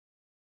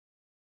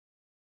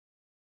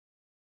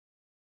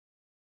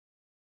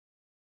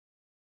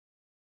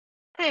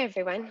Hi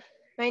everyone,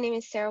 my name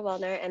is Sarah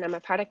Wellner and I'm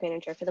a product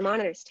manager for the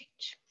monitor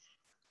stage.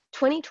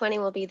 2020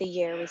 will be the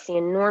year we see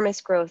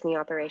enormous growth in the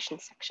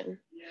operations section,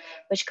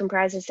 which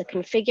comprises the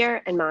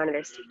configure and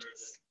monitor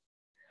stages.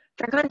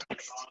 For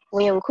context,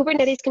 we own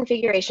Kubernetes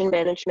configuration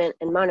management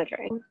and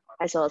monitoring,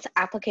 as well as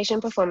application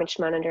performance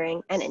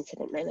monitoring and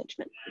incident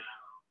management.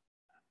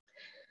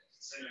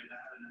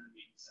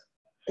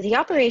 The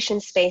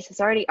operations space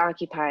is already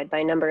occupied by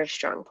a number of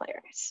strong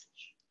players.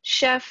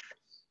 Chef,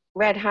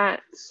 Red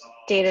Hat,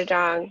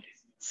 Datadog,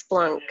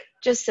 Splunk,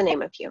 just to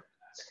name a few.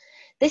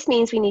 This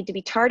means we need to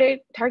be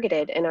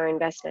targeted in our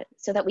investment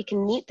so that we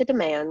can meet the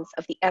demands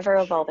of the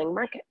ever-evolving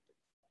market.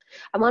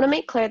 I want to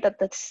make clear that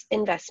this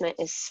investment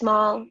is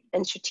small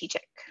and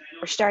strategic.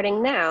 We're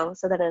starting now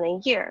so that in a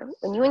year,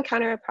 when you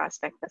encounter a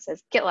prospect that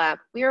says, GitLab,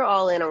 we are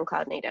all in on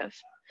cloud native,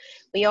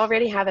 we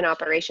already have an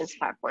operations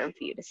platform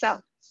for you to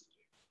sell.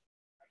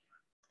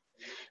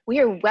 We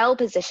are well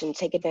positioned to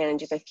take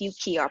advantage of a few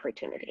key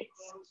opportunities.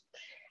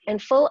 In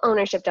full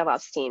ownership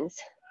DevOps teams,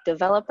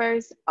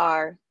 developers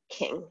are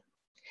king.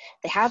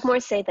 They have more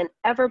say than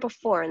ever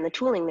before in the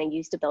tooling they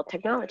use to build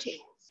technology.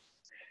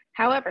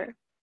 However,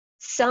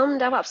 some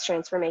DevOps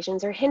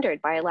transformations are hindered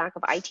by a lack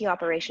of IT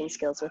operations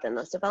skills within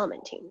those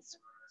development teams.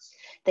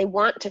 They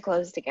want to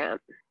close the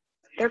gap.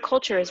 Their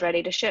culture is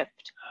ready to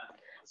shift,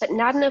 but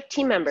not enough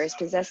team members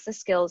possess the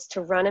skills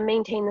to run and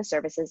maintain the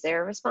services they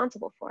are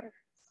responsible for.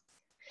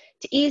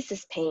 To ease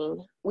this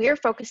pain, we are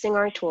focusing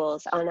our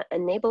tools on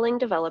enabling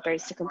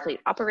developers to complete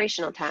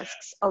operational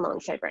tasks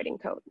alongside writing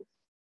code.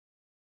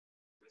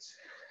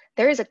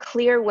 There is a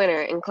clear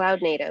winner in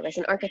cloud native as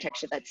an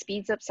architecture that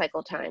speeds up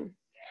cycle time,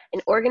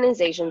 and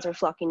organizations are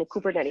flocking to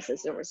Kubernetes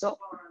as a result,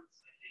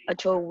 a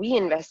tool we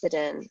invested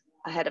in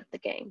ahead of the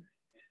game.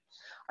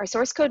 Our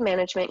source code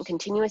management and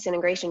continuous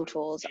integration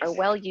tools are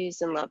well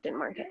used and loved in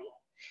market,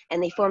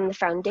 and they form the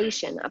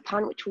foundation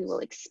upon which we will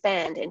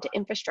expand into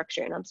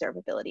infrastructure and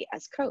observability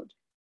as code.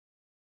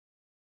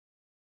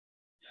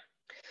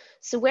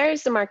 So where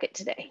is the market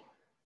today?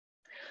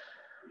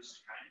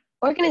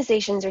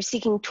 Organizations are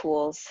seeking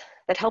tools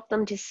that help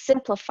them to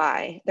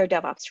simplify their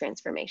DevOps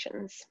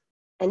transformations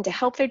and to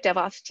help their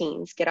DevOps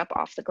teams get up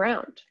off the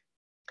ground.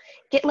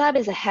 GitLab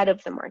is ahead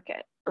of the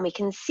market, and we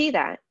can see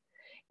that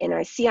in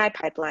our CI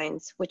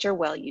pipelines, which are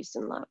well used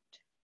and loved.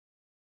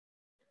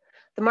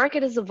 The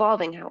market is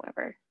evolving,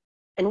 however,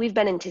 and we've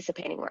been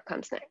anticipating what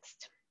comes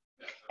next.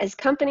 As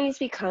companies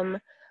become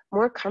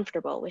more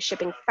comfortable with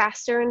shipping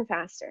faster and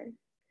faster,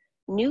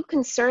 new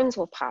concerns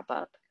will pop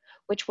up,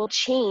 which will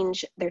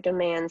change their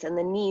demands and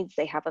the needs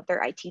they have of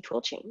their IT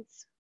tool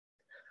chains.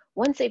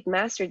 Once they've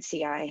mastered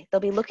CI,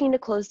 they'll be looking to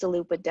close the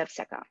loop with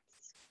DevSecOps.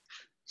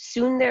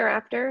 Soon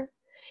thereafter,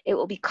 it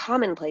will be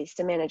commonplace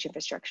to manage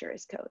infrastructure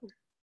as code.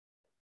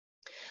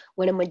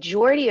 When a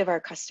majority of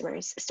our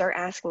customers start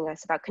asking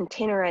us about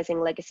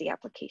containerizing legacy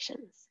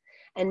applications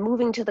and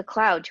moving to the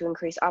cloud to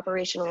increase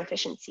operational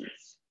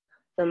efficiencies,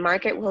 the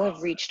market will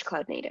have reached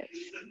cloud native.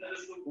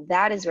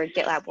 That is where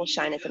GitLab will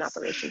shine as an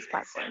operations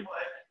platform.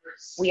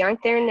 We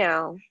aren't there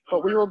now,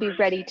 but we will be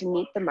ready to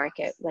meet the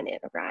market when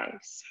it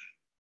arrives.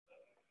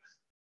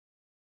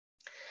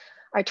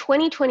 Our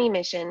 2020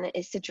 mission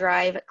is to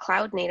drive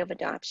cloud native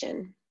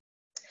adoption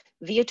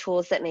via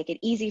tools that make it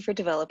easy for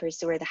developers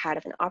to wear the hat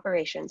of an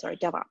operations or a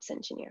DevOps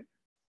engineer.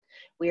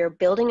 We are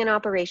building an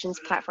operations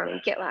platform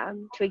in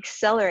GitLab to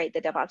accelerate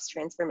the DevOps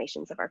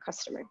transformations of our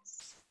customers.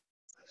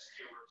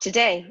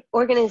 Today,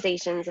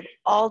 organizations of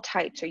all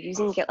types are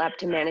using GitLab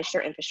to manage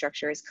their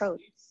infrastructure as code.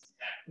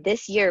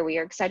 This year, we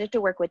are excited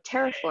to work with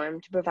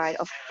Terraform to provide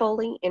a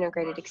fully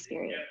integrated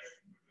experience.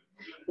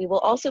 We will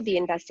also be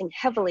investing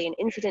heavily in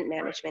incident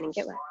management in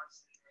GitLab.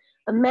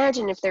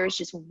 Imagine if there was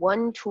just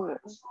one tool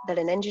that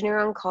an engineer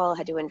on call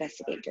had to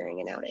investigate during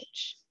an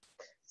outage.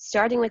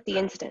 Starting with the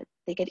incident,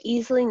 they could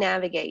easily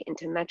navigate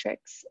into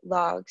metrics,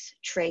 logs,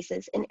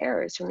 traces, and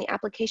errors from the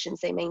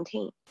applications they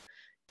maintain,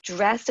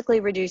 drastically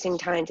reducing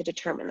time to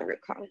determine the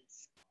root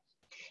cause.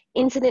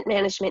 Incident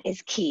management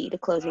is key to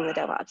closing the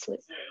DevOps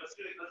loop.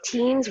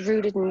 Teams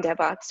rooted in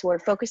DevOps who are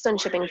focused on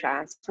shipping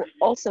fast will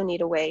also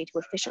need a way to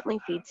efficiently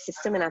feed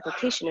system and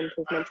application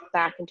improvements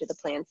back into the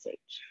plan stage.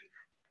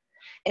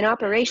 In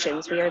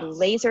operations, we are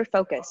laser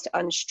focused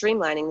on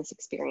streamlining this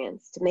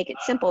experience to make it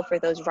simple for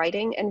those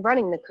writing and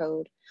running the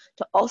code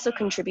to also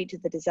contribute to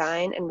the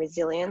design and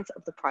resilience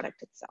of the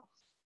product itself.